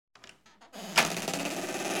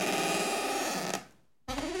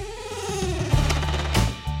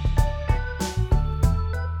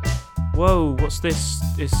Whoa, what's this?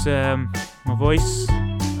 It's my voice.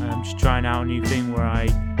 I'm just trying out a new thing where I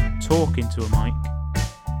talk into a mic.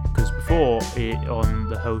 Because before,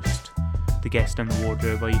 on the host, the guest and the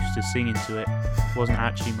wardrobe, I used to sing into it. It wasn't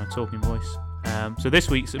actually my talking voice. So this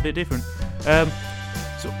week's a bit different.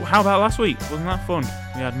 So how about last week? Wasn't that fun?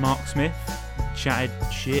 We had Mark Smith, chatted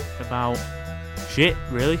shit about shit,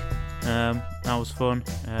 really. That was fun.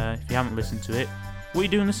 If you haven't listened to it, what are you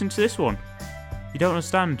doing listening to this one? You don't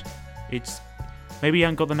understand. It's maybe you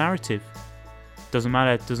haven't got the narrative. Doesn't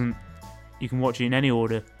matter. You can watch it in any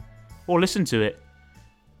order, or listen to it.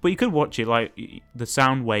 But you could watch it like the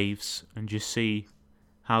sound waves and just see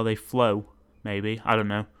how they flow. Maybe, I don't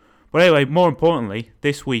know. But anyway, more importantly,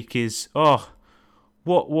 this week is what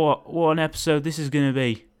an episode this is gonna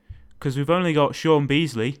be, because we've only got Sean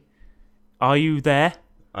Beasley. Are you there?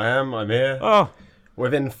 I am. I'm here. Oh.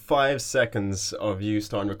 Within 5 seconds of you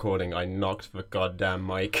starting recording, I knocked the goddamn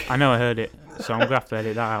mic. I know, I heard it, so I'm going to have to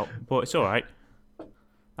edit that out. But it's alright.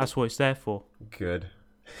 That's what it's there for. Good.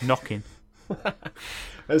 Knocking.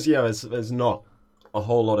 There's not a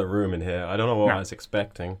whole lot of room in here. I don't know what I was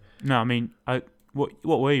expecting. No, I mean, what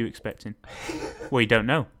were you expecting? Well, you don't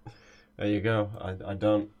know. There you go. I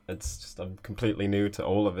don't. It's just I'm completely new to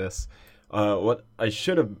all of this. What I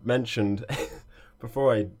should have mentioned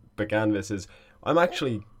before I began this is I'm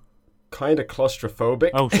actually kind of claustrophobic.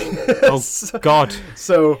 Oh God!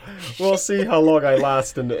 So we'll see how long I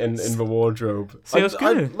last in the wardrobe.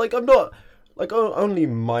 I'm not only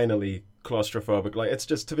minorly claustrophobic. Like, it's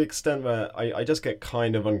just to the extent where I just get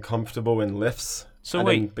kind of uncomfortable in lifts. So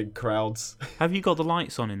in big crowds. Have you got the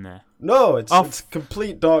lights on in there? No, it's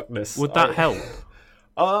complete darkness. Would that help?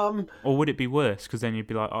 Or would it be worse? Because then you'd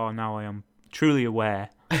be like, oh, now I am truly aware.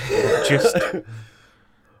 Just.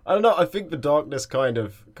 I don't know. I think the darkness kind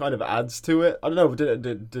of adds to it. I don't know.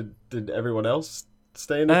 Did everyone else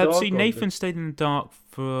stay in the dark? See, Nathan stayed in the dark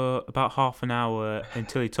for about half an hour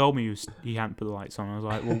until he told me he hadn't put the lights on. I was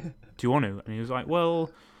like, well, do you want to? And he was like, well,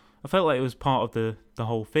 I felt like it was part of the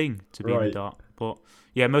whole thing to be in the dark. But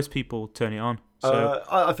yeah, most people turn it on. So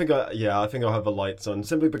I think I'll have the lights on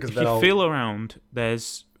simply because if you feel around,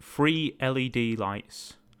 there's 3 LED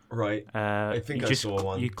lights. Right. I think I saw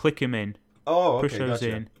one. You click them in. Oh, okay, push those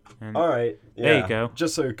gotcha. in. And all right. Yeah. There you go.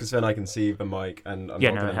 Just so, because then I can see the mic and I'm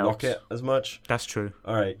not going to knock it as much. That's true.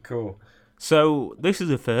 All right, cool. So this is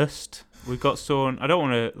the first. We've got someone. I don't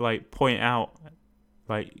want to point out,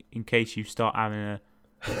 in case you start having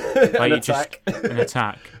an attack. An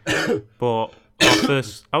attack. But our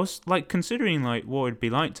first, I was considering what it'd be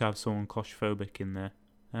like to have someone claustrophobic in there.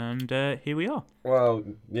 And here we are. Well,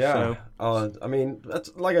 yeah. So, I mean,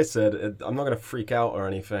 like I said, I'm not going to freak out or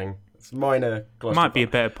anything. It's minor claustrophobia. Might be a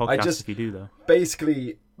better podcast if you do, though.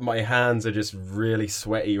 Basically, my hands are just really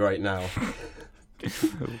sweaty right now.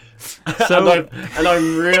 and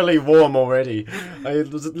I'm really warm already.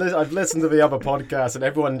 I've listened to the other podcasts and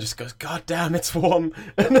everyone just goes, God damn, it's warm.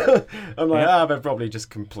 And I'm like, they're probably just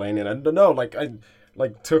complaining. And no, I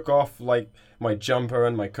took off my jumper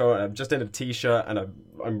and my coat, and I'm just in a t-shirt and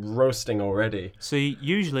I'm roasting already. See,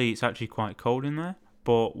 usually it's actually quite cold in there,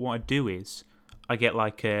 but what I do is I get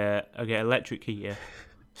electric heater,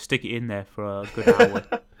 stick it in there for a good hour.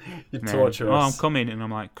 You torture us. I'm coming, and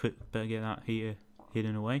I'm like, better get that heater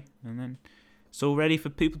hidden away, and then it's all ready for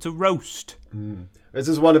people to roast. This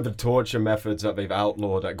is one of the torture methods that they've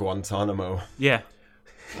outlawed at Guantanamo. Yeah.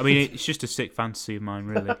 I mean, it's just a sick fantasy of mine,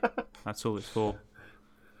 really. That's all it's for.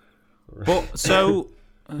 But,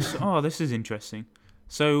 this is interesting.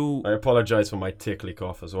 So I apologise for my tickly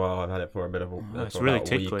cough as well. I've had it for a bit of it's really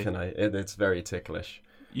tickly. Week, and it's very ticklish.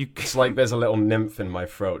 It's like there's a little nymph in my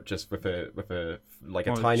throat, just with a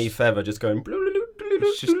tiny feather just going.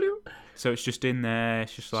 So it's just in there.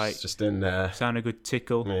 It's just in there. Sound a good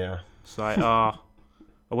tickle. Yeah. It's like, I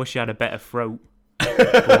wish you had a better throat.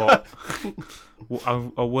 But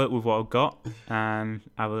I'll work with what I've got and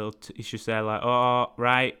have a little. It's just there,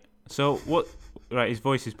 right. So what? Right, his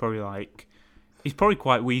voice is probably he's probably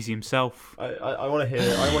quite wheezy himself. I want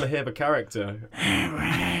to hear the character.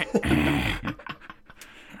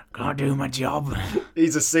 Can't do my job.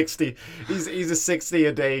 He's a 60. He's a 60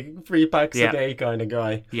 a day, 3 packs a day kind of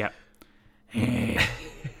guy. Yeah.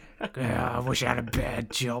 I wish I had a better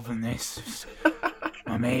job than this.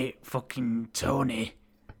 My mate, fucking Tony,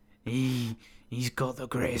 he's got the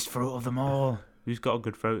greatest throat of them all. Who's got a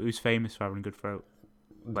good throat? Who's famous for having a good throat?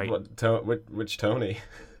 Which Tony?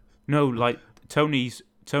 No, Tony's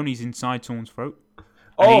inside someone's throat.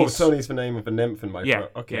 Tony's the name of a nymph in my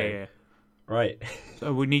throat. Okay. Yeah. Right.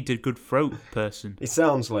 So we need a good throat person. He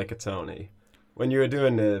sounds like a Tony. When you were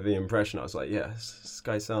doing the impression, I was like, yes, this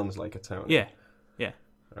guy sounds like a Tony. Yeah.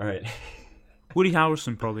 All right. Woody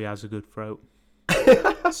Harrelson probably has a good throat.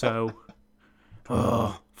 So,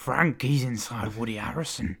 Frank, he's inside Woody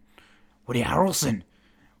Harrelson. Woody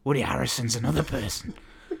Harrelson's another person.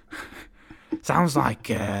 Sounds like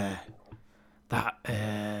that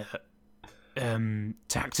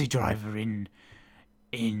taxi driver in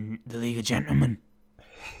The League of Gentlemen.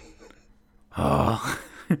 Oh.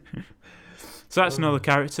 So that's another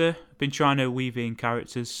character. I've been trying to weave in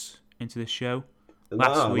characters into this show.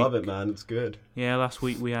 I love it, man. It's good. Yeah, last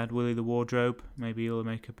week we had Willie the Wardrobe. Maybe he'll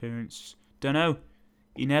make an appearance. Don't know.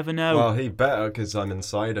 You never know. Well, he better, because I'm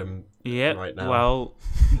inside him right now. Well,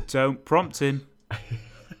 don't prompt him.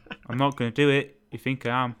 I'm not going to do it. You think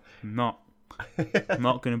I am? I'm not. I'm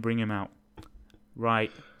not going to bring him out.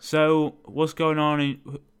 Right. So, what's going on?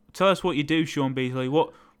 Tell us what you do, Sean Beasley.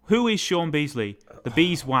 Who is Sean Beasley? The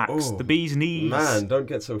bee's wax. The bee's knees. Man, don't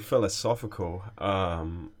get so philosophical. I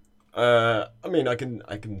mean, I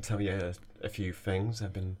can tell you a few things that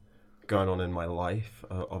have been going on in my life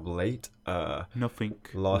of late. Nothing.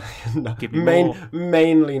 Give me more.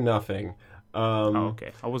 Mainly nothing.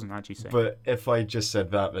 Okay. I wasn't actually saying. But if I just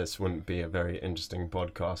said that, this wouldn't be a very interesting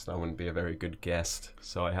podcast. I wouldn't be a very good guest.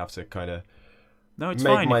 So I have to kind of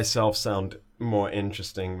make myself sound more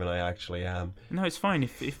interesting than I actually am. No, it's fine.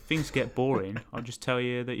 If things get boring, I'll just tell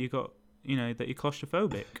you that that you're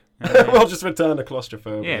claustrophobic. We'll just return to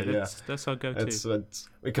claustrophobia. Yeah, that's our go-to.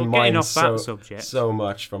 We can mine off that subject. So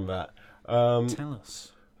much from that. Tell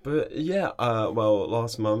us. But yeah, well,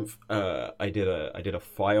 last month I did a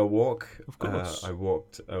fire walk. Of course. I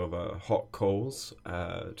walked over hot coals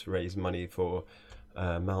to raise money for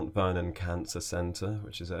Mount Vernon Cancer Centre,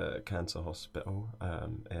 which is a cancer hospital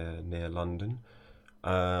near London.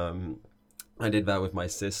 I did that with my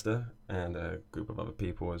sister and a group of other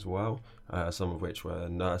people as well, some of which were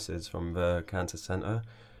nurses from the cancer centre.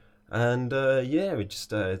 And we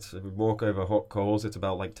just it's a walk over hot coals. It's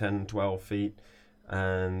about like 10, 12 feet.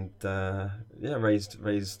 And raised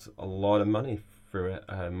a lot of money through it,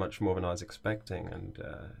 much more than I was expecting. And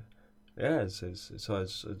it's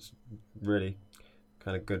really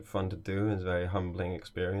kind of good fun to do. It's a very humbling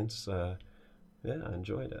experience. I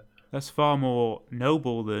enjoyed it. That's far more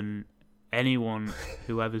noble than anyone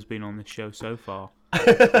who ever's been on this show so far.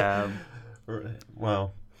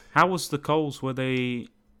 Well, how was the coals? Were they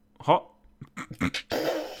hot?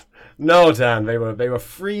 No, Dan, they were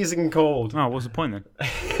freezing cold. Oh, what's the point then?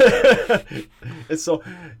 It's so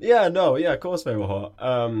of course they were hot.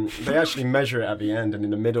 They actually measure it at the end, and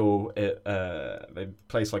in the middle, they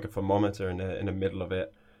place like a thermometer in the middle of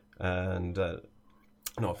it, and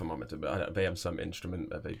not a thermometer, but they have some instrument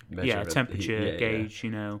that they measure. Yeah, temperature gauge,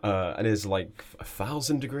 and it's like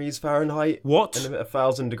 1,000 degrees Fahrenheit. What?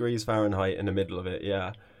 1,000 degrees Fahrenheit in the middle of it.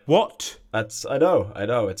 Yeah. What? I know.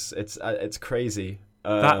 It's crazy.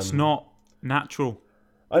 That's not natural.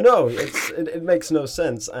 I know, it makes no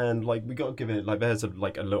sense, and like we got to give it like there's a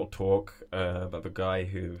little talk about the guy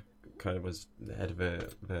who kind of was the head of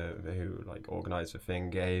who like organised the thing,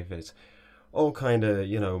 gave it all kind of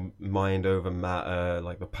mind over matter,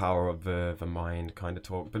 like the power of the mind kind of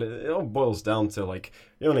talk, but it all boils down to like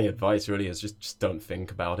the only advice really is just don't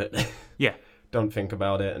think about it. Yeah. Don't think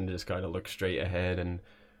about it and just kind of look straight ahead and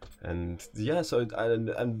yeah. So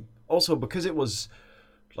and also because it was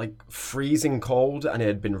like freezing cold and it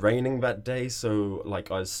had been raining that day, so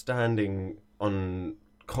like I was standing on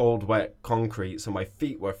cold wet concrete, so my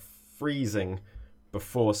feet were freezing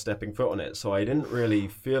before stepping foot on it, so I didn't really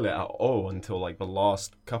feel it at all until like the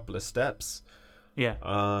last couple of steps. Yeah.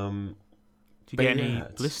 Did you get any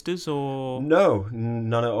blisters or? No,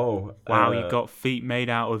 none at all. Wow, you got feet made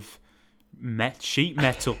out of sheet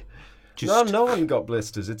metal. No one got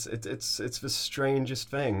blisters. It's the strangest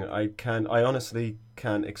thing. I honestly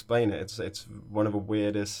can't explain it. It's one of the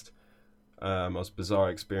weirdest, most bizarre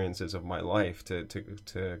experiences of my life to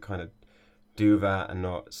kind of do that and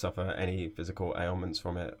not suffer any physical ailments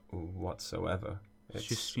from it whatsoever. It's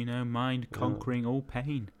just mind conquering all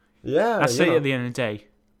pain. Yeah. I say at the end of the day,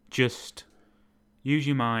 just use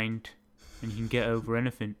your mind and you can get over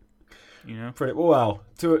anything. Pretty well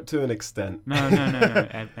to an extent. No.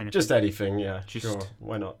 Anything. Just anything, yeah. Sure,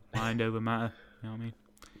 why not? Mind over matter. You know what I mean?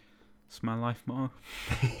 It's my life motto.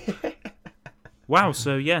 Wow.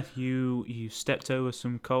 So yeah, you stepped over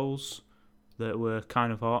some coals that were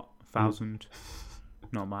kind of hot. 1,000.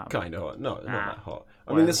 Not that. Kind of hot. No, not that hot.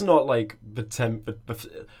 I mean, it's not like the temp.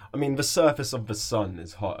 I mean, the surface of the sun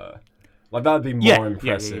is hotter. Like that would be more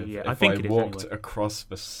impressive if I walked across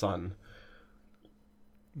the sun.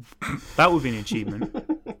 That would be an achievement.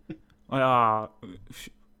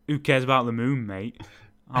 Who cares about the moon, mate?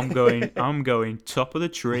 I'm going top of the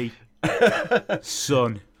tree.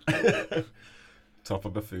 Sun. Top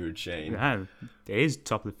of the food chain. Yeah, it is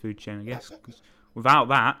top of the food chain, I guess. 'Cause without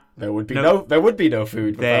that, There would be no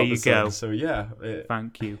food without there you the sun. go. So yeah.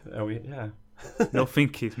 Thank you. Yeah.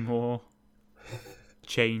 Nothing is more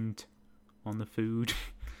chained on the food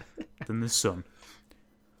than the sun.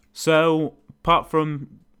 So, apart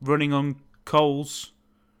from running on coals,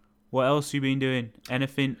 what else have you been doing?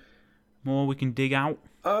 Anything more we can dig out?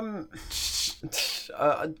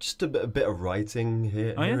 Just a bit of writing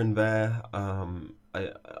here and there.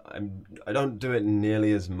 I don't do it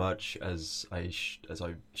nearly as much as I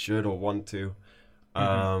should or want to.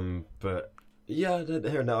 But yeah,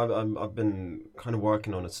 here and now I've been kind of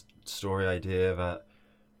working on a story idea that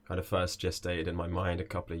kind of first gestated in my mind a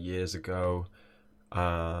couple of years ago,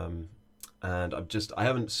 and I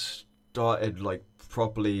haven't started like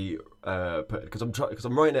properly because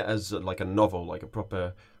I'm writing it as like a novel, like a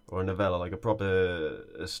proper, or a novella, like a proper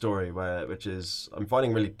story, which is I'm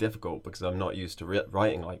finding really difficult because I'm not used to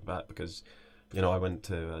writing like that, because I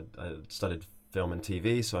studied film and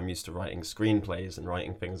TV, so I'm used to writing screenplays and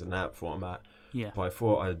writing things in that format. Yeah. But I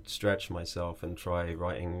thought I'd stretch myself and try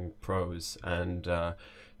writing prose, and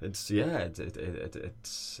it's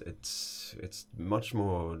much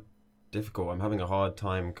more difficult. I'm having a hard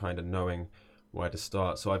time kind of knowing where to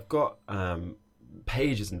start. So I've got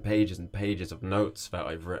pages and pages and pages of notes that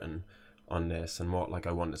I've written on this and what like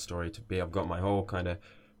I want the story to be. I've got my whole kind of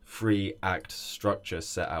 3-act structure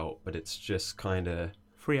set out, but it's just kind of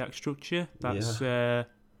 3-act structure. That's where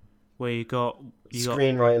you got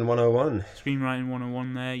Screenwriting 101. Screenwriting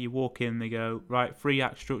 101 there. You walk in, they go, right,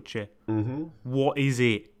 3-act structure. Mm-hmm. What is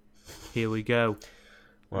it? Here we go.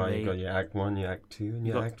 Well, you got your Act 1, your Act 2, and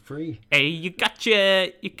your Act 3. Hey, you got your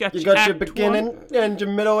your beginning and your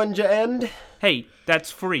middle and your end. Hey,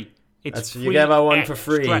 that's free. It's free. You get that one for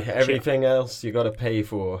free. Structure. Everything else you got to pay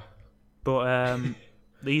for. But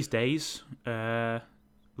these days, a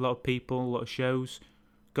lot of people, a lot of shows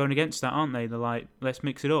going against that, aren't they? They're like, let's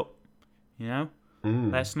mix it up. You know?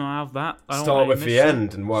 Let's not have that. Start with the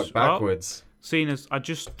end and work backwards. Seeing as I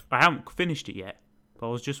haven't finished it yet, but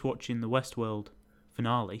I was just watching the Westworld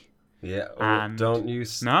finale. Yeah, and don't you...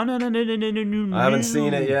 No. I haven't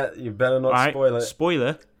seen it yet. You better not spoil it.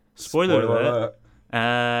 Spoiler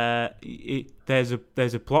alert. There's a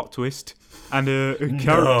plot twist and a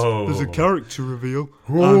character. There's a character reveal,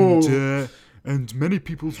 and many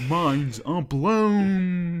people's minds are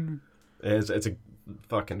blown. It's a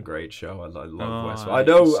fucking great show. I love Westworld. I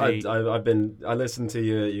know. I listened to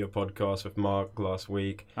your podcast with Mark last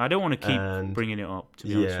week. I don't want to keep bringing it up, to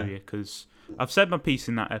be honest with you, because I've said my piece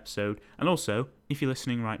in that episode. And also, if you're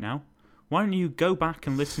listening right now, why don't you go back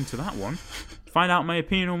and listen to that one, find out my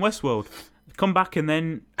opinion on Westworld, come back, and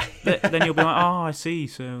then you'll be like, oh, I see.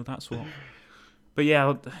 So that's what. But yeah,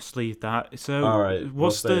 let's leave that. So, all right,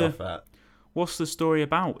 what's the story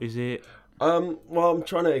about? Is it? Well, I'm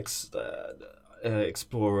trying to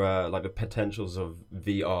explore like the potentials of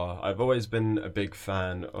VR. I've always been a big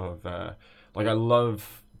fan of I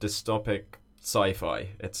love dystopic sci-fi.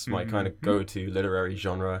 It's my kind of go-to literary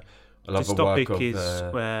genre. I love the work of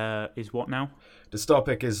is what now?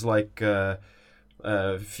 Dystopic is like kind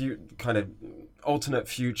of alternate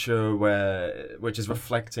future which is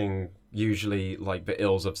reflecting usually like the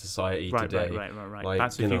ills of society today. Right. Like,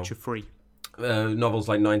 that's a future free. Novels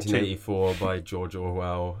like 1984 by George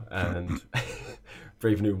Orwell and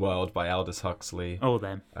Brave New World by Aldous Huxley. Oh,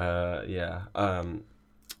 them. Kind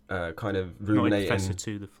of ruminating. Not Professor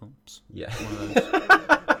to the films. Yeah.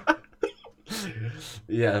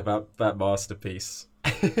 Yeah, about that masterpiece.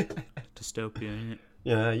 Dystopia, isn't it?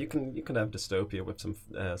 Yeah, you can have dystopia with some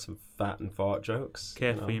fat and fart jokes.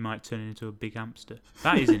 Careful, you might turn into a big hamster.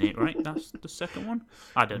 That isn't it, right? That's the second one?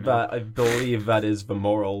 I don't know. I believe that is the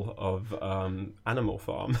moral of Animal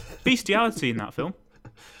Farm. Bestiality in that film.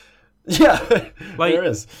 Yeah, like, there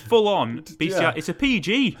is. Full on bestiality. Yeah. It's a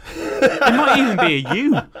PG. It might even be a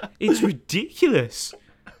U. It's ridiculous.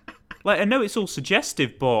 Like, I know it's all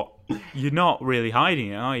suggestive, but you're not really hiding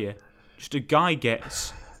it, are you? Just a guy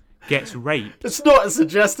gets raped. It's not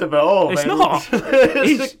suggestive at all. It's not.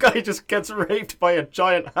 The guy just gets raped by a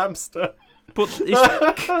giant hamster. But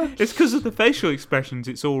it's because of the facial expressions.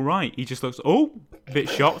 It's all right. He just looks, a bit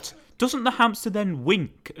shocked. Doesn't the hamster then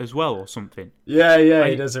wink as well or something? Yeah.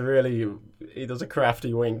 He does a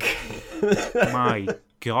crafty wink. My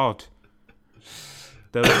God.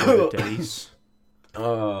 Those were the days.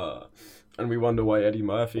 And we wonder why Eddie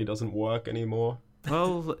Murphy doesn't work anymore.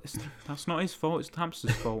 Well, that's not his fault. It's the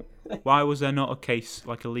hamster's fault. Why was there not a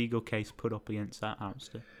legal case put up against that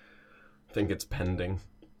hamster? I think it's pending.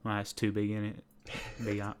 Well, it's too big, isn't it?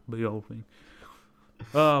 Big old thing.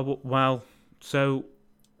 Oh, well, so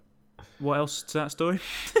what else to that story?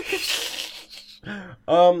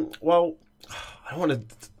 Well, I don't want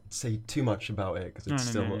to say too much about it because it's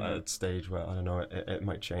still at a stage where I don't know, it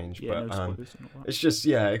might change. Yeah, but no spoilers and all that. it's just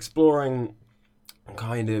exploring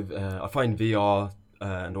kind of. I find VR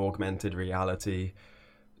and augmented reality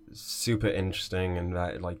super interesting, and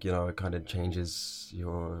that it kind of changes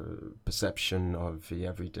your perception of the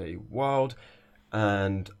everyday world.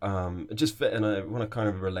 And it just fit, and I want to kind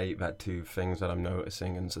of relate that to things that I'm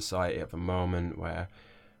noticing in society at the moment, where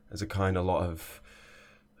there's a kind of lot of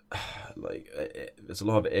there's a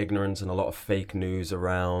lot of ignorance and a lot of fake news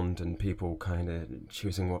around, and people kind of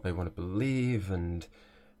choosing what they want to believe, and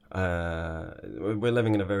we're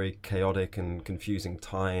living in a very chaotic and confusing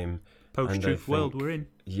time. Post-truth world we're in.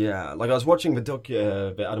 Yeah, I was watching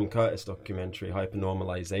the Adam Curtis documentary,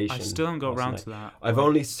 Hypernormalization. I still haven't got around to that. I've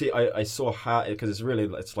only I saw because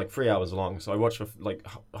it's like 3 hours long, so I watched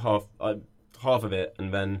half of it,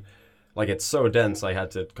 and then it's so dense I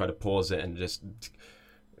had to kind of pause it and just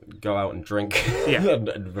go out and drink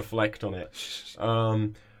and reflect on it.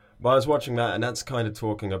 But I was watching that, and that's kind of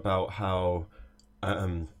talking about how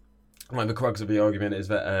the crux of the argument is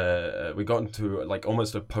that we got into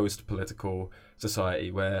almost a post-political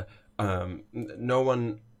society where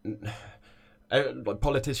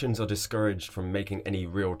politicians are discouraged from making any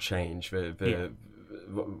real change.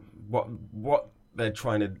 What they're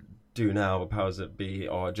trying to do now, the powers that be,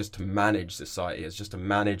 are just to manage society. It's just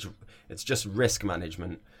risk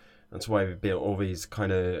management. That's why we've built all these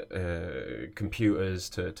kind of computers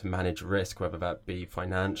to manage risk, whether that be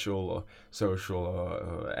financial or social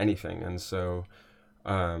or anything. And so,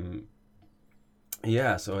 so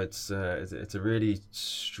it's a really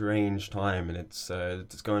strange time, and it's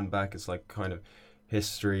going back. It's kind of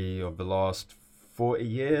history of the last 40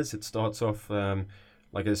 years. It starts off a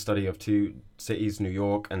study of two cities, New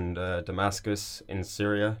York and Damascus in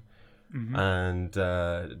Syria. Mm-hmm. And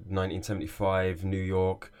 1975, New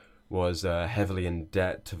York was heavily in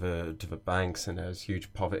debt to the banks, and there was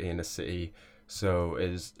huge poverty in the city. So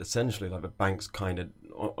it's essentially the banks kind of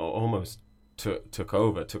almost took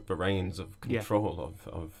the reins of control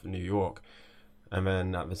of New York. And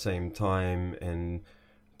then at the same time in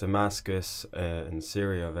Damascus in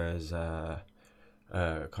Syria, there's kind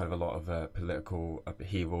of a lot of political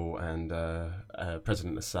upheaval, and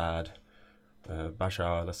President Assad,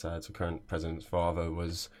 Bashar al-Assad's current president's father,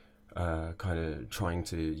 was kind of trying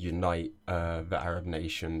to unite the Arab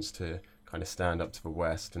nations to kind of stand up to the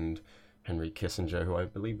West. And Henry Kissinger, who I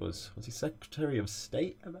believe was he Secretary of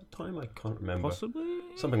State at that time? I can't remember. Possibly.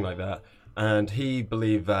 Something like that. And he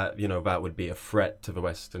believed that, that would be a threat to the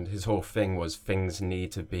West. And his whole thing was things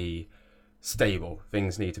need to be stable.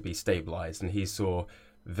 Things need to be stabilized. And he saw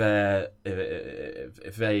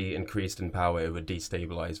if they increased in power, it would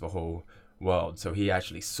destabilize the whole world. So he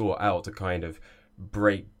actually sought out to kind of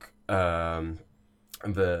break the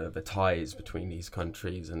ties between these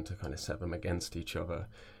countries and to kind of set them against each other.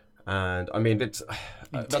 And I mean, that's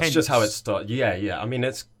just how it started. Yeah. I mean,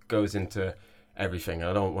 it goes into everything.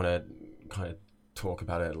 I don't want to kind of talk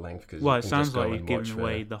about it at length because it sounds like you've given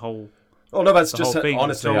away the whole. Oh no, that's just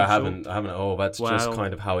honestly, I haven't at all. That's just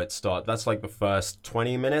kind of how it started. That's the first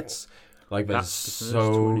 20 minutes. There's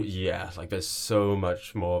there's so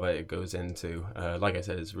much more that it goes into. Like I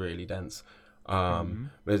said, it's really dense. But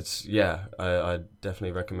it's I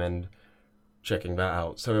definitely recommend checking that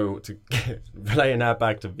out. So to relaying that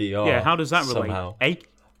back to VR, how does that relate? Somehow.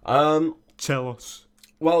 Tell us.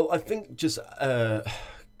 Well, I think just at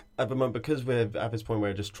the moment, because we're at this point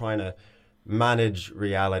where we're just trying to manage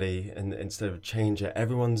reality and instead of change it,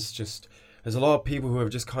 there's a lot of people who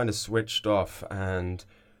have just kind of switched off and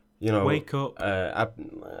wake up. I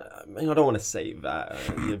don't want to say that,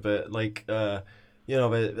 but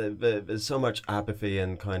there's so much apathy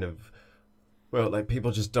and kind of,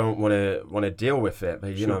 people just don't want to deal with it.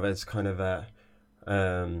 But there's kind of that,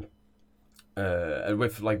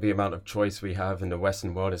 with the amount of choice we have in the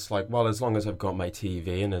Western world, it's as long as I've got my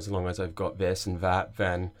TV and as long as I've got this and that,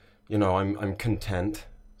 then I'm content.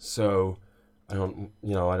 So I don't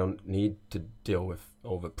need to deal with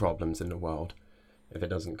all the problems in the world if it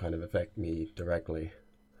doesn't kind of affect me directly.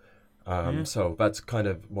 So that's kind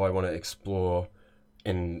of what I want to explore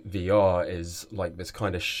in VR, is this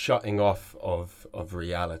kind of shutting off of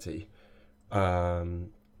reality,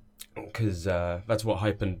 because that's what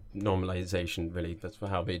hypernormalization really, that's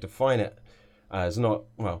how they define it as. Not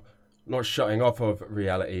shutting off of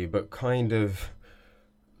reality, but kind of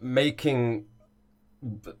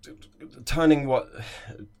turning what's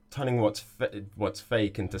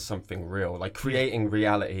fake into something real, creating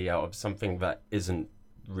reality out of something that isn't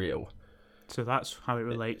real. So that's how it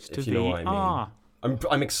relates to if you know what I mean.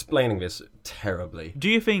 I'm explaining this terribly. Do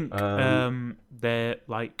you think they're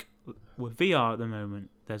like with VR at the moment?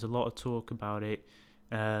 There's a lot of talk about it,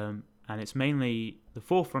 and it's mainly the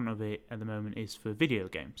forefront of it at the moment is for video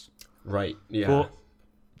games. Right. Yeah. But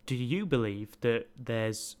do you believe that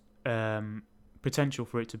there's potential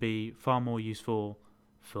for it to be far more useful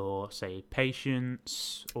for, say,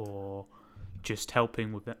 patients or just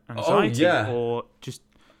helping with anxiety, or just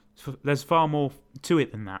there's far more to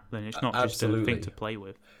it than that? Then it's not just a thing to play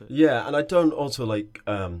with. Yeah, and I don't also like.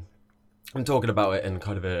 I'm talking about it in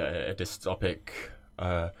kind of a dystopic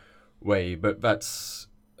way, but that's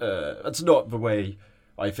not the way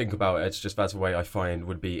I think about it. It's just that's the way I find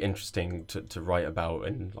would be interesting to write about,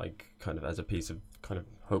 and like kind of as a piece of kind of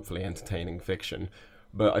hopefully entertaining fiction.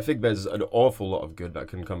 But I think there's an awful lot of good that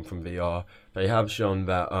can come from VR. They have shown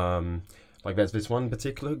that like there's this one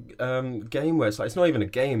particular game where it's like, it's not even a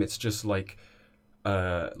game, it's just like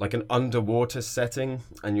an underwater setting,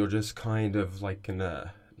 and you're just kind of like in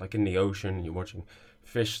the ocean, you're watching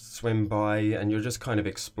fish swim by, and you're just kind of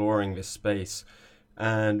exploring this space.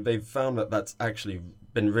 And they've found that that's actually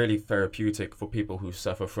been really therapeutic for people who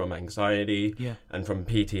suffer from anxiety and from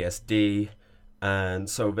PTSD. And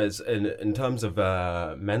so there's in terms of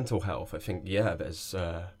mental health, I think there's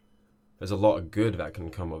a lot of good that can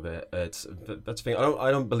come of it. That's the thing. I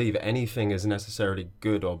don't believe anything is necessarily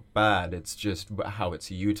good or bad. It's just how it's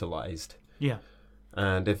utilized. Yeah.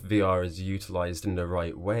 And if VR is utilized in the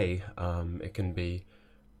right way, it can be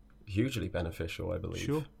hugely beneficial, I believe.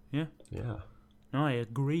 Sure. Yeah. Yeah. No, I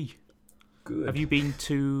agree. Good. Have you been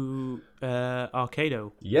to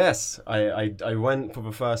Arcado? Yes, I went for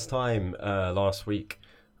the first time last week,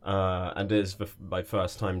 and it is my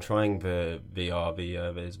first time trying the VR.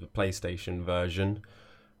 There's the PlayStation version,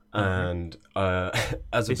 and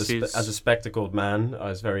as a spectacled man, I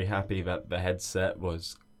was very happy that the headset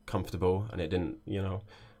was comfortable and it didn't,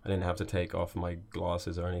 I didn't have to take off my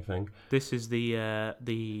glasses or anything. This is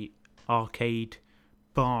the arcade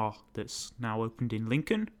bar that's now opened in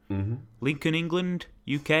Lincoln. Lincoln, England,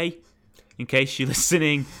 UK. In case you're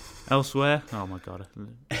listening elsewhere. Oh my god,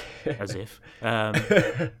 as if.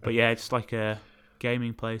 But yeah, it's like a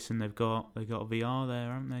gaming place, and they've got a VR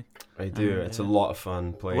there, haven't they? They do. It's a lot of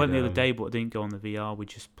fun playing. I went the other day, but I didn't go on the VR. We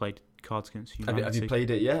just played Cards Against Humanity. Have you played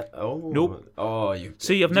it yet? Oh, nope. Oh,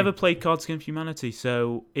 See, I've never played Cards Against Humanity,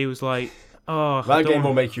 so it was like, that game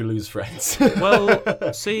will make you lose friends.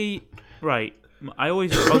 Well, see, right. I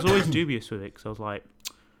was always dubious with it, because I was like,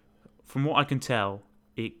 from what I can tell,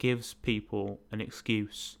 it gives people an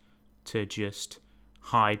excuse to just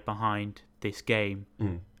hide behind this game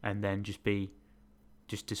and then just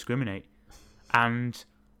discriminate. And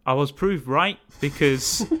I was proved right,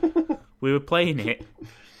 because we were playing it,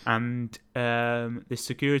 and this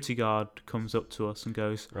security guard comes up to us and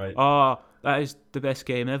goes, right. "Oh, that is the best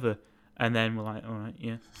game ever." And then we're like, "All right,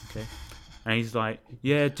 yeah, okay." And he's like,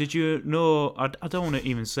 "Yeah, did you know?" I don't want to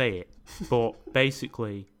even say it, but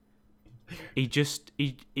basically, he just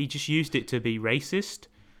used it to be racist.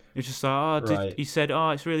 It's just like, he said, "Oh,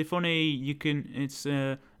 it's really funny. You can, it's,"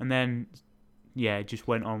 and then, it just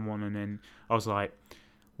went on one, and then I was like,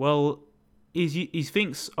 "Well, he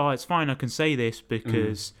thinks, it's fine. I can say this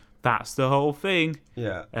because that's the whole thing."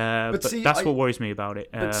 Yeah, but see, that's what worries me about it.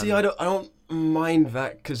 But see, I don't mind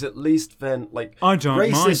that, because at least then, like, I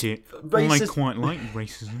don't mind it. I quite like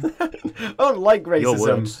racism. I don't like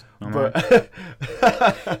racism,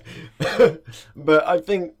 but I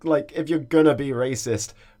think, like, if you're gonna be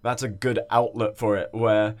racist, that's a good outlet for it.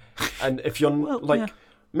 And if you're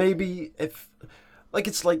maybe if, like,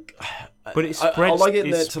 it's like, but it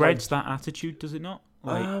spreads that attitude, does it not?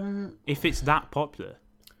 Like, if it's that popular,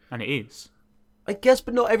 and it is. I guess,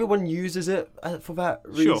 but not everyone uses it for that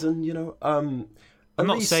reason, I'm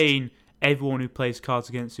not saying everyone who plays Cards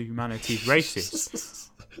Against Humanity is racist,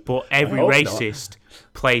 but every racist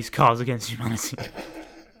plays Cards Against Humanity.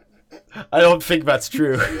 I don't think that's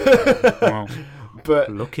true. Well, but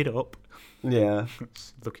look it up. Yeah.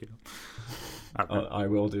 Look it up. I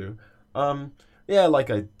will do. Yeah, like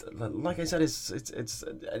I said, it's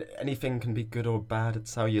anything can be good or bad.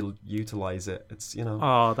 It's how you utilize it. It's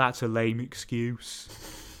Oh, that's a lame excuse.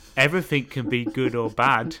 Everything can be good or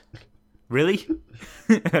bad. Really?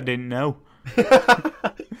 I didn't know.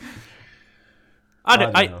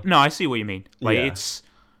 I see what you mean. Like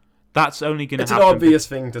that's only going to happen. It's an obvious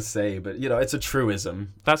thing to say, but it's a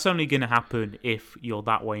truism. That's only going to happen if you're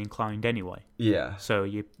that way inclined anyway. Yeah. So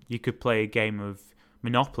you could play a game of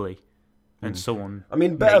Monopoly. And someone,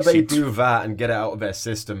 better they do that and get it out of their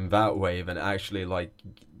system that way than actually, like,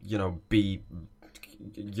 be,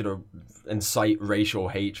 incite racial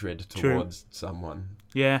hatred towards someone.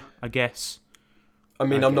 Yeah, I guess. I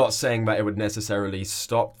mean, I'm not saying that it would necessarily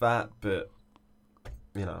stop that, but,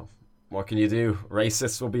 what can you do?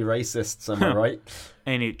 Racists will be racists, am I right?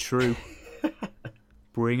 Ain't it true?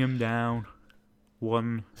 Bring them down.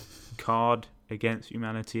 One card against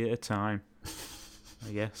humanity at a time,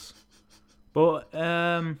 I guess. But,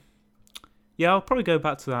 I'll probably go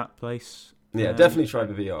back to that place. Yeah, definitely try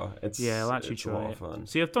the VR. I'll actually try a lot it. of fun.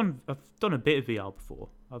 See, I've done a bit of VR before.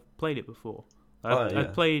 I've played it before.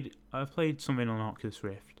 I've played something on Oculus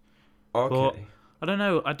Rift. Okay. But I don't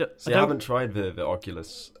know. I haven't tried the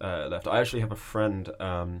Oculus left. I actually have a friend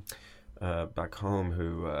back home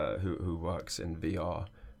who works in VR,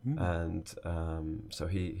 and so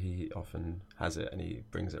he often has it and he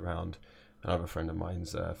brings it around. Another friend of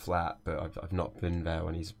mine's flat, but I've not been there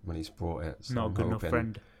when he's brought it. So not a good enough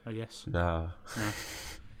friend, I guess. No.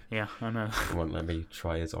 Yeah, I know. He won't let me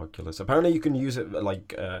try his Oculus. Apparently, you can use it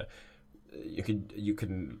like you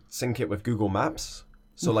can sync it with Google Maps.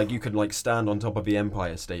 So like you could like stand on top of the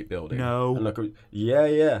Empire State Building. No. And look.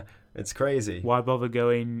 Yeah. It's crazy. Why bother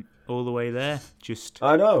going all the way there? Just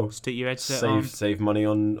I know. Stick your headset on. Save money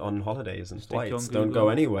on holidays and flights. Don't go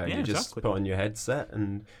anywhere. Yeah, you just put on your headset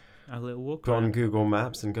and a little walk put around. on Google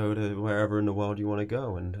Maps and go to wherever in the world you want to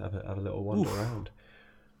go and have a little wander around.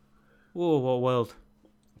 Whoa, what a world!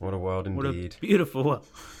 What a world indeed. What a beautiful world.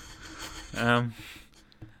 So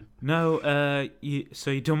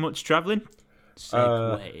you done much travelling?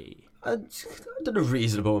 Segway. I've done a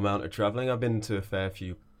reasonable amount of travelling. I've been to a fair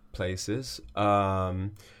few places.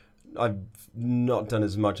 I've not done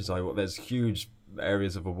as much as I want. There's huge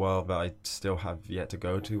areas of the world that I still have yet to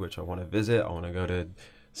go to, which I want to visit. I want to go to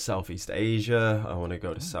Southeast Asia. I want to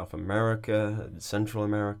go to South America, Central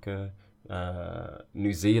America,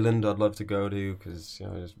 New Zealand. I'd love to go to because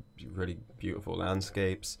there's really beautiful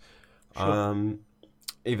landscapes. Sure.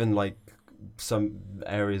 Even like some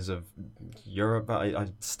areas of Europe. I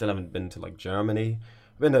still haven't been to like Germany.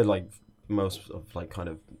 I've been to like most of like kind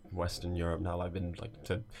of Western Europe now. I've been like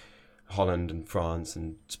to Holland and France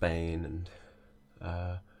and Spain and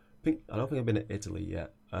I don't think I've been to Italy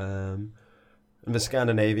yet. And the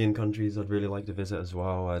Scandinavian countries I'd really like to visit as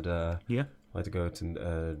well. I'd like to go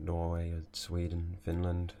to Norway, Sweden,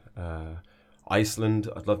 Finland, Iceland.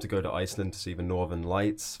 I'd love to go to Iceland to see the Northern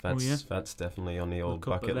Lights. That's definitely on the old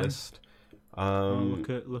bucket list. Look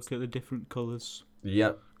at the different colours.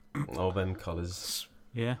 Yep, all them colours.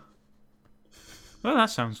 Yeah. Well, that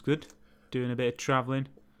sounds good. Doing a bit of travelling.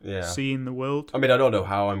 Yeah. Seeing the world. I mean, I don't know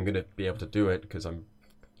how I'm gonna be able to do it because I'm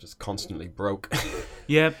just constantly broke.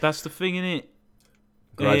 Yeah, that's the thing, innit?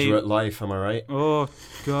 Graduate life, am I right? Oh,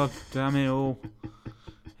 god damn it all.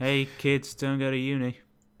 Hey, kids, don't go to uni.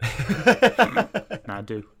 Nah,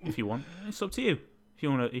 do if you want. It's up to you.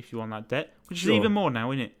 If you want that debt, which is even more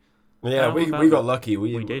now, isn't it? Yeah, we got lucky.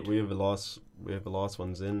 We did. We have the last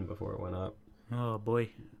ones in before it went up. Oh boy,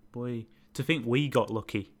 to think we got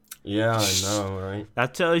lucky. Yeah, I know, right?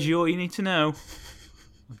 That tells you all you need to know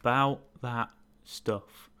about that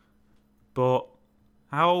stuff. But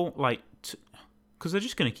how, like, because they're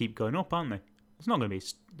just going to keep going up, aren't they? It's not going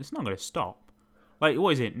to stop. Like,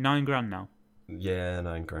 what is it? $9,000 now. Yeah,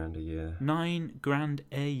 $9,000 a year. $9,000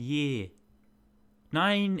 a year.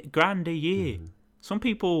 $9,000 a year. Mm. Some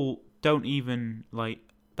people don't even like.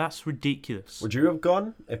 That's ridiculous. Would you have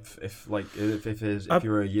gone if you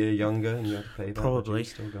were a year younger and you had to pay that? Probably. Would you have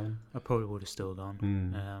still gone? I probably would have still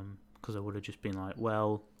gone. Because I would have just been like,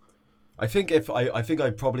 well. I think I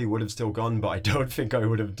probably would have still gone, but I don't think I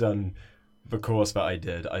would have done the course that I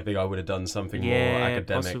did. I think I would have done something more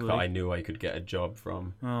academic possibly. That I knew I could get a job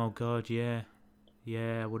from. Oh God, yeah.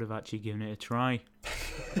 Yeah, I would have actually given it a try.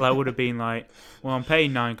 Well, I would have been like, well, I'm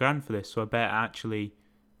paying $9,000 for this, so I better actually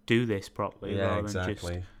do this properly rather than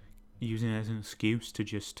just using it as an excuse to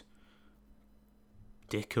just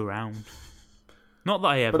dick around. Not that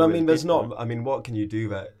I ever. But I mean, there's not. I mean, what can you do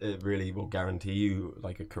that it really will guarantee you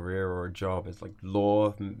like a career or a job? It's like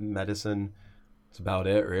law, medicine. That's about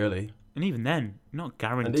it, really. And even then, not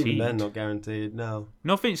guaranteed. And even then, not guaranteed. No.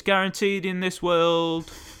 Nothing's guaranteed in this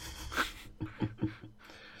world.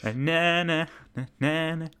 Na na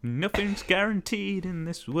na na. Nothing's guaranteed in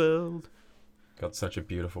this world. Got such a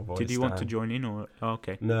beautiful voice. Did you want to join in or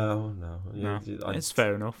okay? No. It's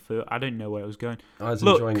fair enough. I didn't know where I was going. I was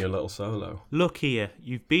enjoying your little solo. Look here,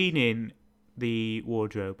 you've been in the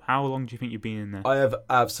wardrobe. How long do you think you've been in there? I have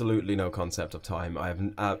absolutely no concept of time.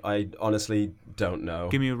 I honestly don't know.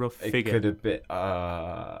 Give me a rough figure. It could have been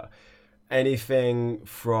anything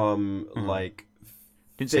from like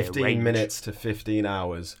 15 minutes to 15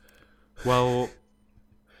 hours. Well,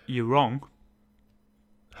 you're wrong.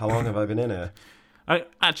 How long have I been in here?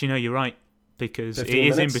 Actually, no, you're right, because it 15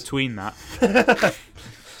 is in minutes? between that.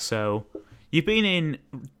 So, you've been in,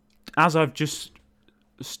 as I've just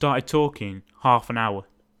started talking, half an hour.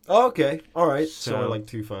 Oh, okay. All right. So we're So- like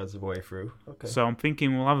 2/3 of the way through. Okay. So I'm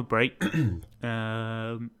thinking we'll have a break, and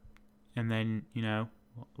then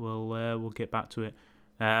we'll get back to it.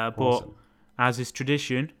 But Awesome. as is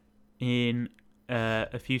tradition, in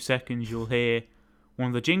a few seconds you'll hear one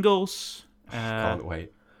of the jingles. Can't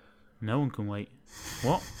wait. No one can wait.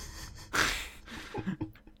 What?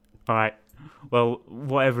 All right. Well,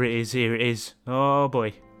 whatever it is, here it is. Oh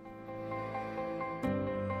boy.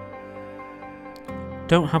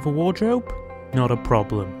 Don't have a wardrobe? Not a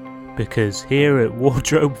problem, because here at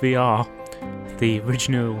Wardrobe VR, the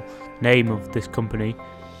original name of this company,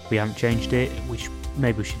 we haven't changed it.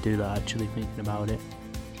 Maybe we should do that. Actually, thinking about it.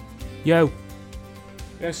 Yo.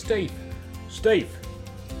 Yeah, Steve. Steve.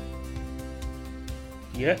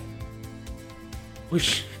 Yeah. We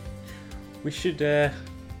should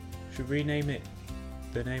rename it.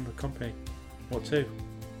 The name of the company. What to?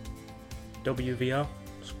 WVR.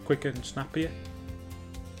 It's quicker and snappier.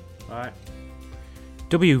 Alright.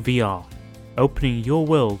 WVR. Opening your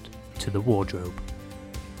world to the wardrobe.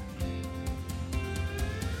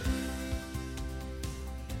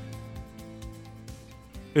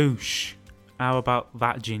 Oosh. How about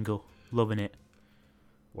that jingle? Loving it.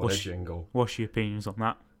 What What's- a jingle. What's your opinions on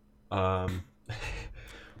that?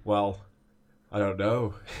 Well, I don't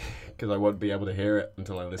know, because I won't be able to hear it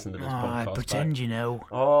until I listen to this podcast. Pretend back. you know.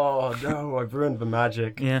 Oh no, I've ruined the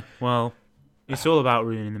magic. Yeah, well, it's all about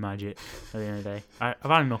ruining the magic at the end of the day. I've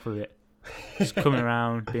had enough of it. Just coming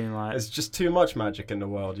around being like, It's just too much magic in the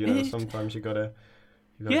world, you know. It- Sometimes you gotta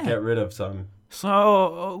Yeah. get rid of some.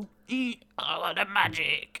 so eat all of the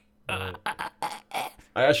magic. I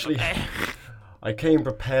actually, I came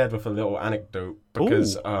prepared with a little anecdote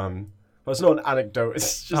because, well, it's not an anecdote.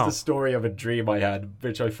 It's just Oh. a story of a dream I had,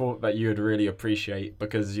 which I thought that you would really appreciate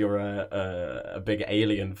because you're a big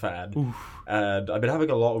Alien fan, and I've been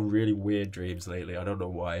having a lot of really weird dreams lately. I don't know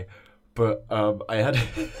why, but I had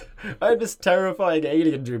I had this terrifying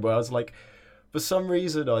alien dream where I was like, for some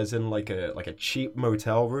reason, I was in like a cheap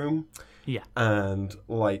motel room. Yeah. And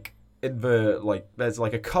like in the there's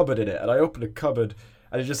like a cupboard in it, and I open a cupboard,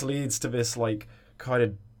 and it just leads to this like kind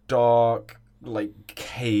of dark like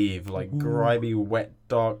cave, like grimy, wet,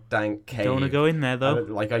 dark, dank cave. Don't want to go in there though. And,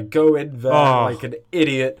 like I go in there like an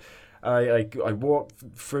idiot. I walk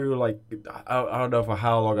through like I don't know for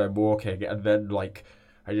how long I'm walking, and then like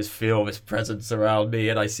I just feel this presence around me,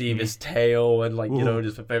 and I see this tail, and like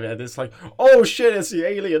just and it's like, oh shit, it's the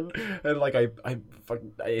alien, and like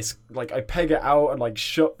it's like I peg it out and like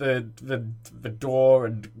shut the door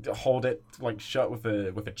and hold it like shut with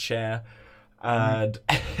a chair, and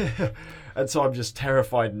and so I'm just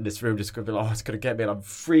terrified in this room, just going, oh, it's gonna get me, and I'm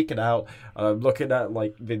freaking out, and I'm looking at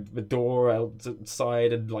like the door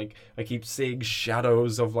outside, and like I keep seeing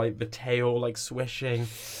shadows of like the tail like swishing,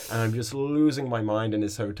 and I'm just losing my mind in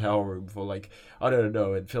this hotel room for like, I don't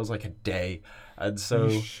know, it feels like a day, and so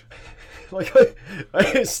like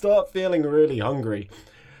I start feeling really hungry.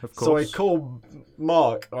 Of So I course. call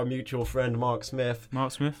Mark, our mutual friend Mark Smith.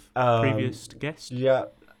 Mark Smith, Um, previous guest. Yeah,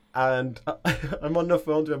 and I'm on the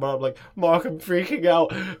phone to him, and I'm like, Mark, I'm freaking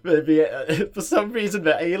out. Maybe for some reason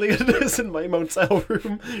the alien is in my motel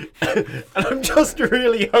room, and I'm just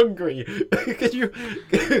really hungry.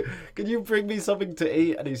 Can you bring me something to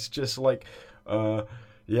eat? And he's just like,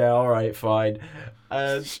 yeah, all right, fine.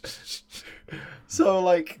 And so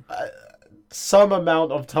like some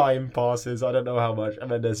amount of time passes, I don't know how much,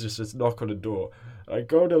 and then there's just this knock on the door. I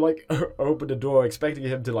go to like open the door, expecting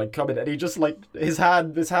him to like come in, and he just like his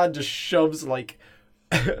hand just shoves like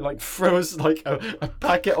like throws like a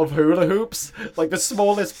packet of hula hoops, like the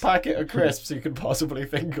smallest packet of crisps you could possibly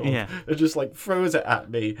think of, Yeah. and just like throws it at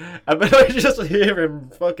me, and then I just hear him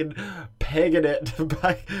fucking pegging it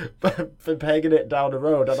pegging it down the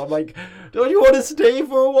road, and I'm like, don't you want to stay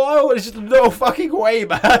for a while? And he's just, no fucking way,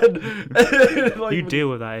 man. Like, You deal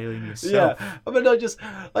with that alien yourself. yeah, I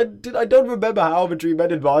mean, I don't remember how the dream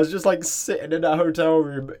ended, but I was just like sitting in that hotel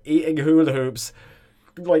room eating hula hoops,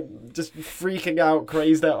 like just freaking out,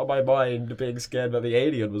 crazed out of my mind, being scared that the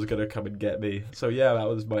alien was gonna come and get me. So yeah, that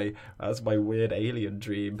was my weird alien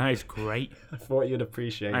dream. That is great. I thought you'd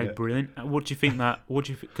appreciate That is it. brilliant. What do you think that?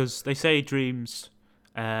 Because they say dreams,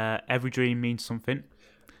 every dream means something.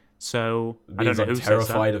 So I don't know who says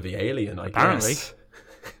terrified that. of the alien. I Apparently. guess.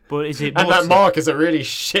 But is it? And more that so- Mark is a really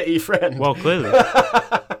shitty friend. Well, clearly.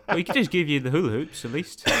 Well, he could just give you the hula hoops at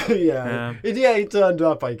least. Yeah, he turned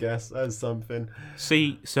up, I guess, as something.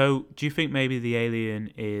 So do you think maybe the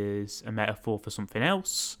alien is a metaphor for something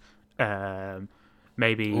else?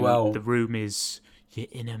 Maybe the room is your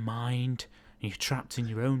inner mind, and you're trapped in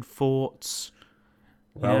your own thoughts.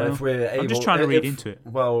 Well, if we're able, I'm just trying to read into it.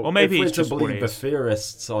 Well, or maybe if it's we're just to what believe it the is.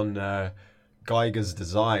 theorists on Geiger's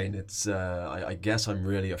design, it's I guess I'm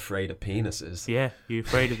really afraid of penises. Yeah, you're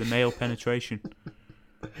afraid of the male penetration,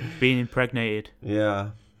 being impregnated. Yeah.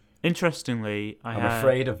 Interestingly, I'm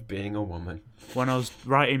afraid of being a woman. When I was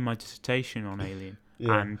writing my dissertation on Alien,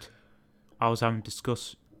 and I was having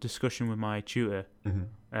discussion with my tutor,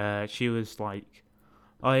 she was like,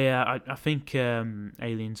 "Oh yeah, I think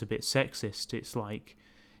Alien's a bit sexist. It's like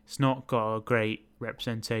it's not got a great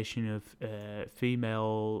representation of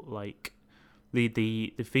female, like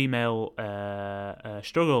the female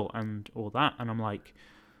struggle and all that." And I'm like,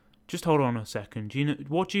 just hold on a second.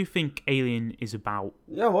 What do you think Alien is about?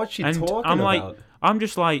 Yeah, what's she talking I'm like, about? I'm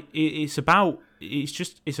just like, it's about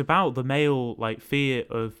the male, like, fear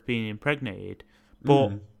of being impregnated,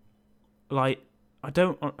 but like I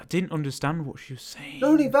didn't understand what she was saying.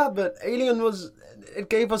 Not only that, but Alien it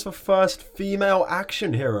gave us the first female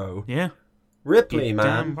action hero. Yeah, Ripley, you're man.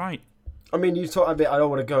 damn right. I mean, you talk a bit. I don't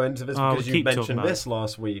want to go into this because you keep mentioned talking this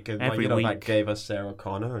last week, and Every that week. gave us Sarah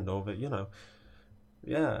Connor and all that.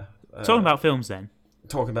 Yeah. Talking about films, then.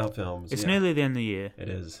 Talking about films. It's nearly the end of the year. It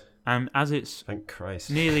is. And as it's Thank Christ.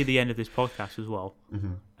 nearly the end of this podcast as well,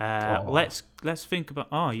 let's think about.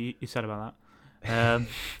 Oh, you said about that.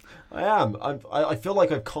 I am. I feel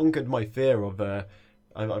like I've conquered my fear of.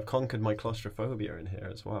 I've conquered my claustrophobia in here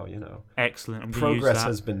as well. Excellent. I'm Progress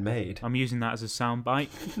has been made. I'm using that as a soundbite.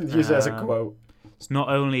 Use it as a quote. So not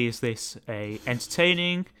only is this a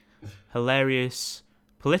entertaining, hilarious,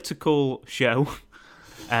 political show,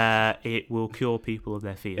 it will cure people of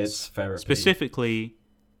their fears. It's therapy. Specifically,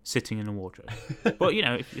 sitting in a wardrobe. But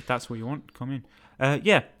if that's what you want, come in.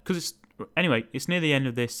 Because it's near the end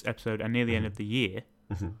of this episode and near the end of the year.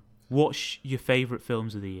 What's your favourite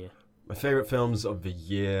films of the year? My favourite films of the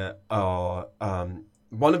year are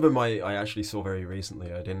one of them I actually saw very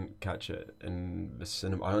recently. I didn't catch it in the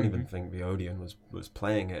cinema. I don't even think the Odeon was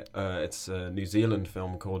playing it. It's a New Zealand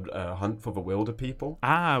film called Hunt for the Wilder People.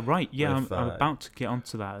 Ah, right. Yeah, I'm about to get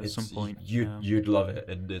onto that at some point. You'd love it.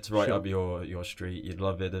 It's right Sure. up your street. You'd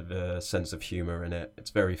love it. The sense of humour in it. It's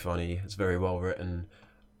very funny. It's very well written.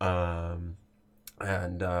 And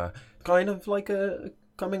kind of like a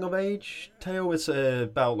coming of age tale. It's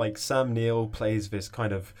about like Sam Neill plays this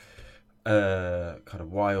kind of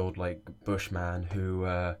wild like bushman who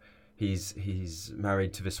he's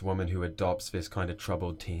married to this woman who adopts this kind of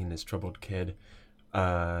troubled teen, this troubled kid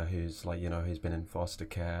who's like who's been in foster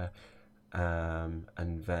care, and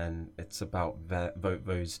then it's about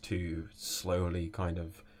those two slowly kind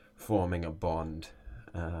of forming a bond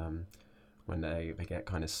when they get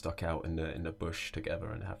kind of stuck out in the bush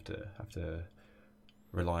together and have to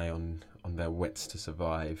rely on their wits to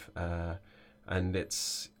survive, and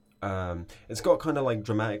it's got kind of like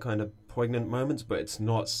dramatic, kind of poignant moments, but it's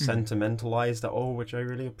not sentimentalized at all, which I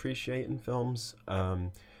really appreciate in films.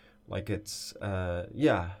 It's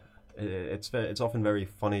often very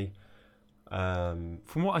funny. From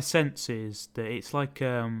what I sense is that it's like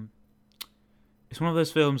it's one of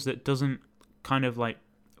those films that doesn't kind of like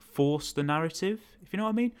force the narrative, if you know what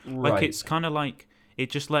I mean. Right. Like it's kind of like it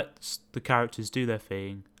just lets the characters do their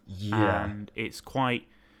thing. Yeah. And it's quite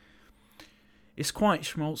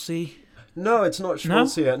schmaltzy. No, it's not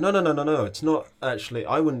schmaltzy. No. It's not actually.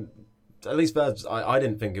 I wouldn't. At least I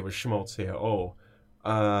didn't think it was schmaltzy at all.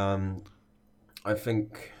 I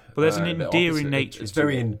think. But there's an endearing nature. It's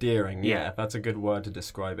very endearing. Yeah, that's a good word to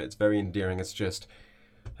describe it. It's very endearing. It's just,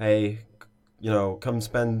 hey, come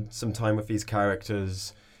spend some time with these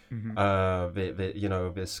characters.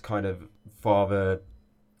 This kind of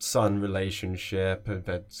father-son relationship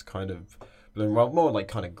that's kind of, well, more like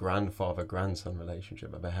kind of grandfather-grandson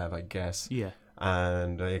relationship that they have, I guess. Yeah.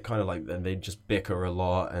 And they kind of like, and they just bicker a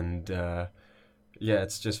lot, and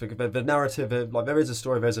it's just the narrative. Like there is a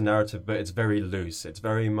story, there's a narrative, but it's very loose. It's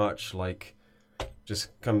very much like, just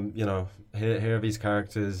come, here are these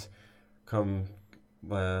characters, come,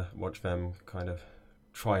 watch them kind of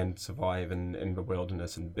try and survive in the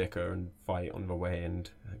wilderness and bicker and fight on the way and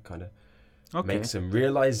kind of make some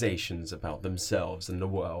realizations about themselves and the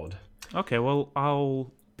world. Okay, well,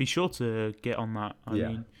 I'll be sure to get on that. I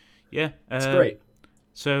mean, it's great.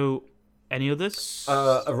 So, any others?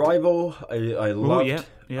 Arrival, I loved.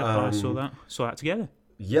 I saw that together.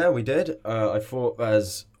 Yeah, we did. I thought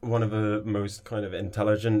as one of the most kind of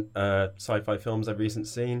intelligent sci-fi films I've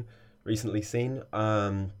recently seen.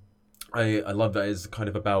 I love that it's kind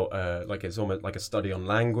of about like it's almost like a study on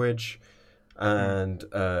language, and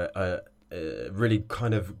really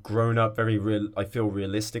kind of grown up, very real. I feel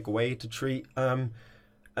realistic way to treat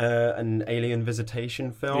an alien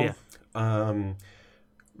visitation film. Yeah.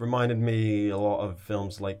 Reminded me a lot of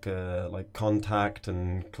films like Contact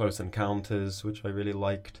and Close Encounters, which I really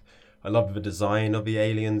liked. I loved the design of the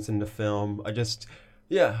aliens in the film.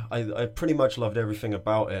 I pretty much loved everything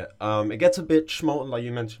about it. It gets a bit like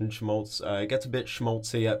you mentioned, schmaltz. It gets a bit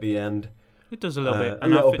schmaltzy at the end. It does a little bit. A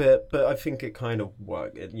little bit, but I think it kind of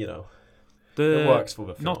works. It works for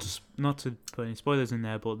the film. Not to put any spoilers in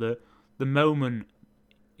there, but the moment,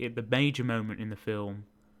 the major moment in the film,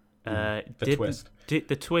 twist.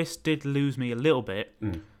 The twist did lose me a little bit,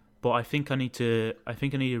 but I think I need to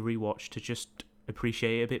rewatch to just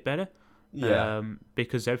appreciate it a bit better. Yeah.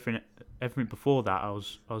 Because everything before that I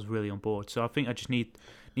was really on board. So I think I just need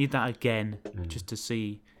that again just to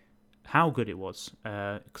see how good it was,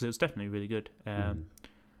 because it was definitely really good. We're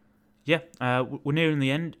nearing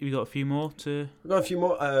the end. Have you got a few more to? We've got a few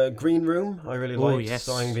more. Green Room, I really liked. Yes.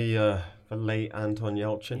 Starring the late Anton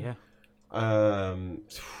Yelchin. Yeah.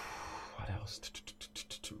 What else?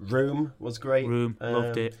 Room was great. Room,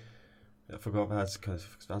 loved it. I forgot that because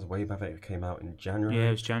that was way back. It came out in January. Yeah,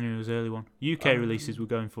 it was January. It was the early one. UK releases we're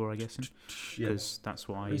going for, I guess, because that's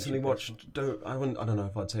what I recently watched. I don't know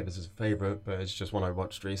if I'd say this is a favourite, but it's just one I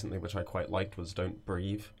watched recently, which I quite liked. Was Don't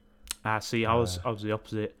Breathe. See, I was the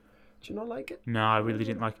opposite. Do you not like it? No, I really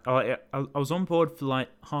didn't like it. I was on board for like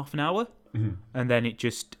half an hour, and then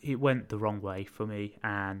it went the wrong way for me,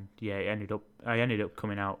 and I ended up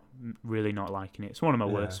coming out really not liking it. It's one of my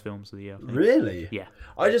worst films of the year, I think. Really? Yeah.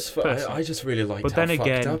 I just really liked how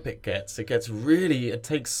fucked up it gets. It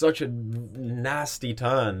takes such a nasty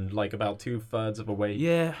turn, like about 2/3 of the way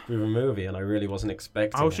through the movie, and I really wasn't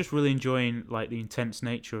expecting it. I was just really enjoying like the intense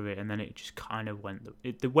nature of it, and then it just kind of went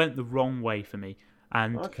the wrong way for me.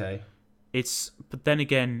 And but then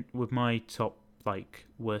again, with my top like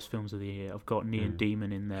worst films of the year, I've got Neon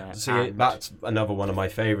Demon in there. See, that's another one of my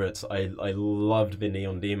favourites. I loved the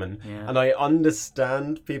Neon Demon, and I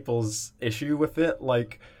understand people's issue with it.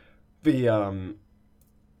 Like the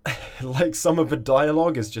like some of the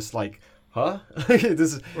dialogue is just like, huh?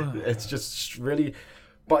 It's just really.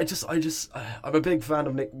 But I'm a big fan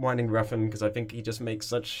of Nick Winding Refn because I think he just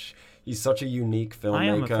makes he's such a unique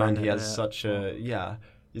filmmaker, and he has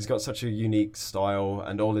he's got such a unique style,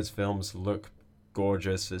 and all his films look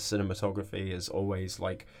gorgeous. His cinematography is always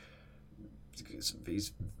like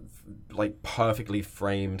these like perfectly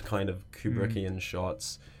framed kind of Kubrickian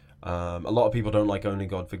shots. A lot of people don't like Only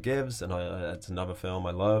God Forgives, and it's another film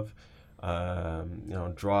I love.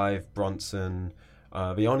 Drive, Bronson.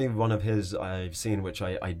 The only one of his I've seen which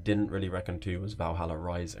I didn't really reckon to was Valhalla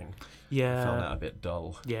Rising. Yeah, I found that a bit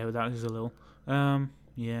dull. Yeah, well, that is a little.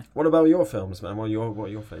 Yeah. What about your films, man? What are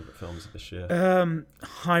your favourite films of this year?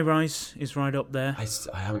 High Rise is right up there.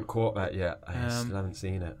 I haven't caught that yet. I still haven't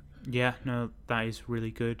seen it. Yeah, no, that is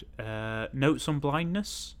really good. Notes on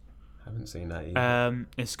Blindness. Haven't seen that either.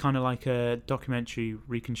 It's kind of like a documentary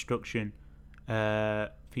reconstruction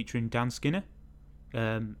featuring Dan Skinner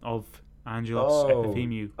of Angelos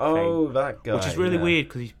Epithemiou fame, that guy. which is really weird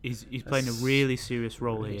because he's playing a really serious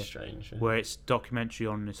role really here. Strange, where it's documentary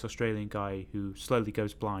on this Australian guy who slowly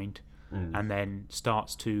goes blind and then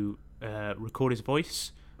starts to record his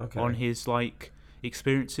voice on his like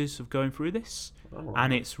experiences of going through this.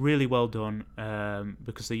 And it's really well done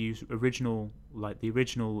because they use the original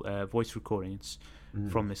voice recordings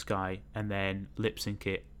from this guy and then lip sync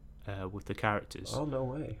it with the characters. Oh, no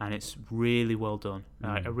way. And it's really well done.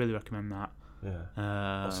 I really recommend that.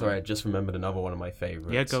 Yeah. Sorry, I just remembered another one of my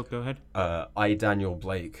favourites. Yeah, go ahead. I, Daniel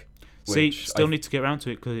Blake. See, still need to get around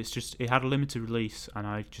to it because it had a limited release and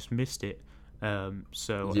I just missed it.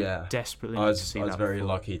 So I desperately need to see that. I was very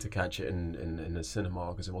lucky to catch it in the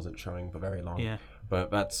cinema because it wasn't showing for very long. Yeah.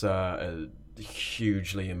 But that's a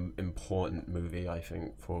hugely important movie, I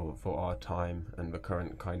think, for our time and the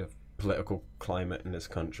current kind of political climate in this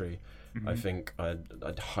country. I think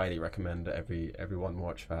I'd highly recommend that everyone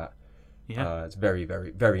watch that. Yeah. It's very,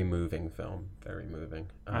 very, very moving film. Very moving.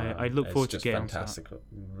 I look forward to getting fantastic. To that.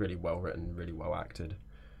 Really well written, really well acted.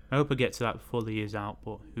 I hope I get to that before the year's out,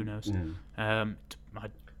 but who knows? I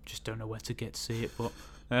just don't know where to get to see it. But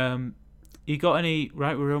you got any?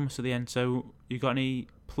 Right, we're almost at the end. So you got any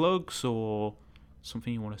plugs or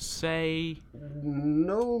something you want to say?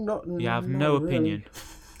 No, not. You have no opinion.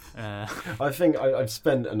 I think I've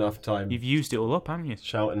spent enough time. You've used it all up, haven't you?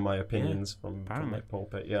 Shouting my opinions from my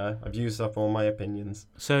pulpit. Yeah, I've used up all my opinions.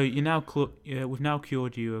 So you now we've now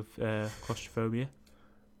cured you of claustrophobia.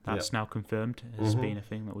 That's now confirmed as being a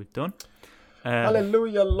thing that we've done.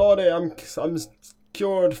 Hallelujah, Lordy! I'm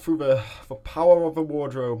cured through the power of the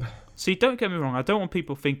wardrobe. See, don't get me wrong. I don't want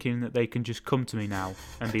people thinking that they can just come to me now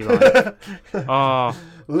and be like, "Oh,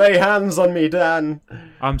 lay hands on me, Dan.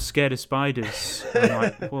 I'm scared of spiders." I'm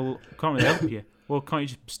like, "Well, can't really help you. Well, can't you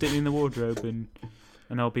just stick me in the wardrobe and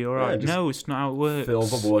I'll be all right?" No, it's not how it works. Fill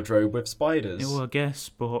the wardrobe with spiders. Yeah, well, I guess,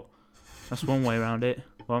 but that's one way around it.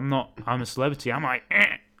 Well, I'm a celebrity. I'm like,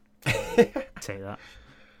 take that,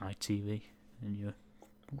 ITV, and you're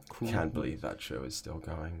cool. Can't believe that show is still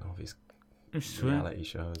going. All these It's reality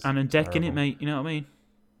shows. And on decking it, mate. You know what I mean?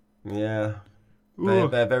 Yeah.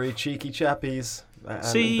 They're very cheeky chappies.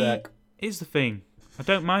 See, here's the thing. I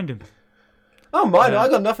don't mind them. Oh, mine. I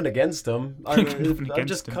got nothing against them. I'm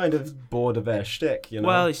just them. kind of bored of their shtick, you know.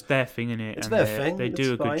 Well, it's their thing, innit? It's and their thing. They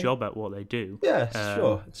do a fine. good job at what they do. Yeah,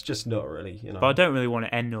 sure. It's just not really, you know. But I don't really want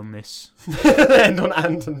to end on this. End on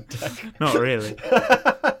Ant and Dec. Not really.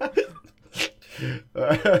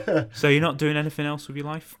 So you're not doing anything else with your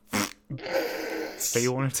life that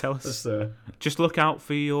you want to tell us? Just look out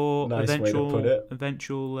for your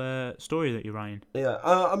eventual story that you're writing. Yeah.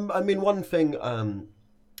 I mean, one thing.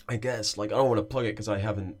 I guess, like, I don't want to plug it because we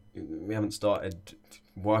haven't started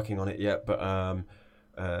working on it yet, but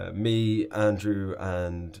me, Andrew,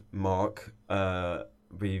 and Mark,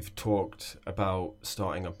 we've talked about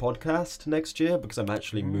starting a podcast next year because I'm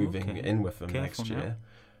actually moving in with them next year.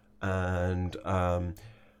 And I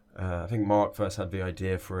think Mark first had the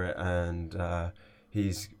idea for it, and Mark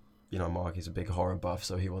is a big horror buff,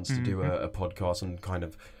 so he wants to do a podcast on kind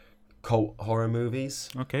of cult horror movies.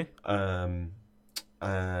 Okay.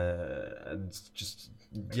 And just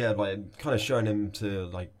like kind of showing him to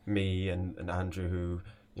like me and Andrew, who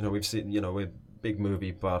we've seen, we're big movie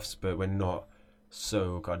buffs, but we're not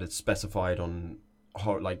so kind of specified on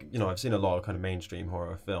horror. Like, I've seen a lot of kind of mainstream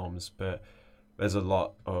horror films, but there's a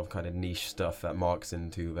lot of kind of niche stuff that Mark's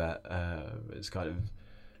into that is kind of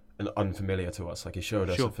unfamiliar to us. Like, he showed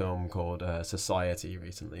us a film called Society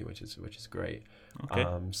recently, which is great. Okay.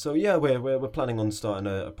 So yeah, we're planning on starting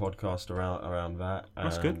a podcast around that.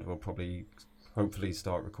 That's good. We'll hopefully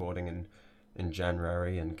start recording in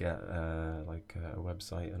January and get a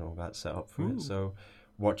website and all that set up for it. So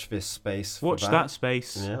watch this space. Watch that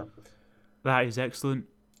space. Yeah. That is excellent.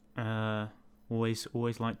 Always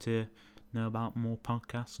like to know about more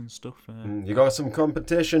podcasts and stuff. You got some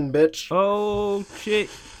competition, bitch. Oh shit!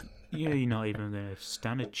 You're not even gonna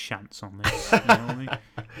stand a chance on this. You know what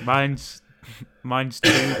I mean? Mine's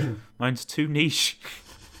too niche.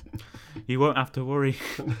 You won't have to worry.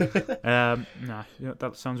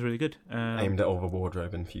 That sounds really good. Aimed at all the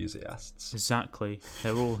wardrobe enthusiasts. Exactly.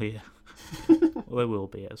 They're all here. Well, they will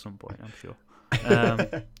be at some point, I'm sure.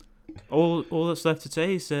 All that's left to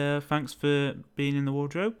say is thanks for being in the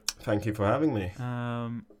wardrobe. Thank you for having me.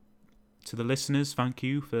 To the listeners, thank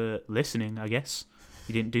you for listening, I guess.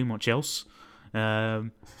 You didn't do much else.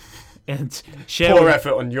 And share Poor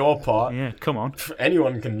effort on your part. Yeah, come on.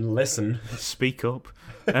 Anyone can listen. Speak up.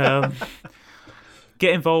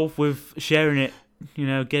 Get involved with sharing it.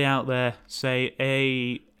 Get out there. Say,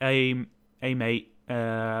 hey mate,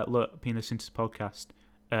 look, I've been listening to the podcast.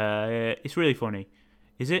 It's really funny.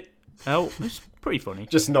 Is it? Oh, it's pretty funny.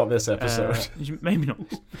 Just not this episode. Maybe not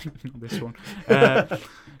this one.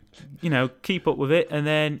 Keep up with it, and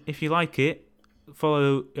then if you like it,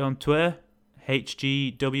 follow on Twitter,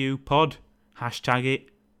 HGWPod, hashtag it,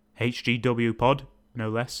 HGWPod, no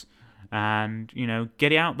less, and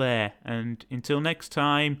get it out there. And until next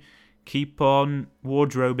time, keep on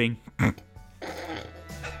wardrobing.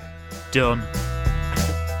 Done.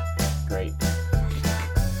 Great.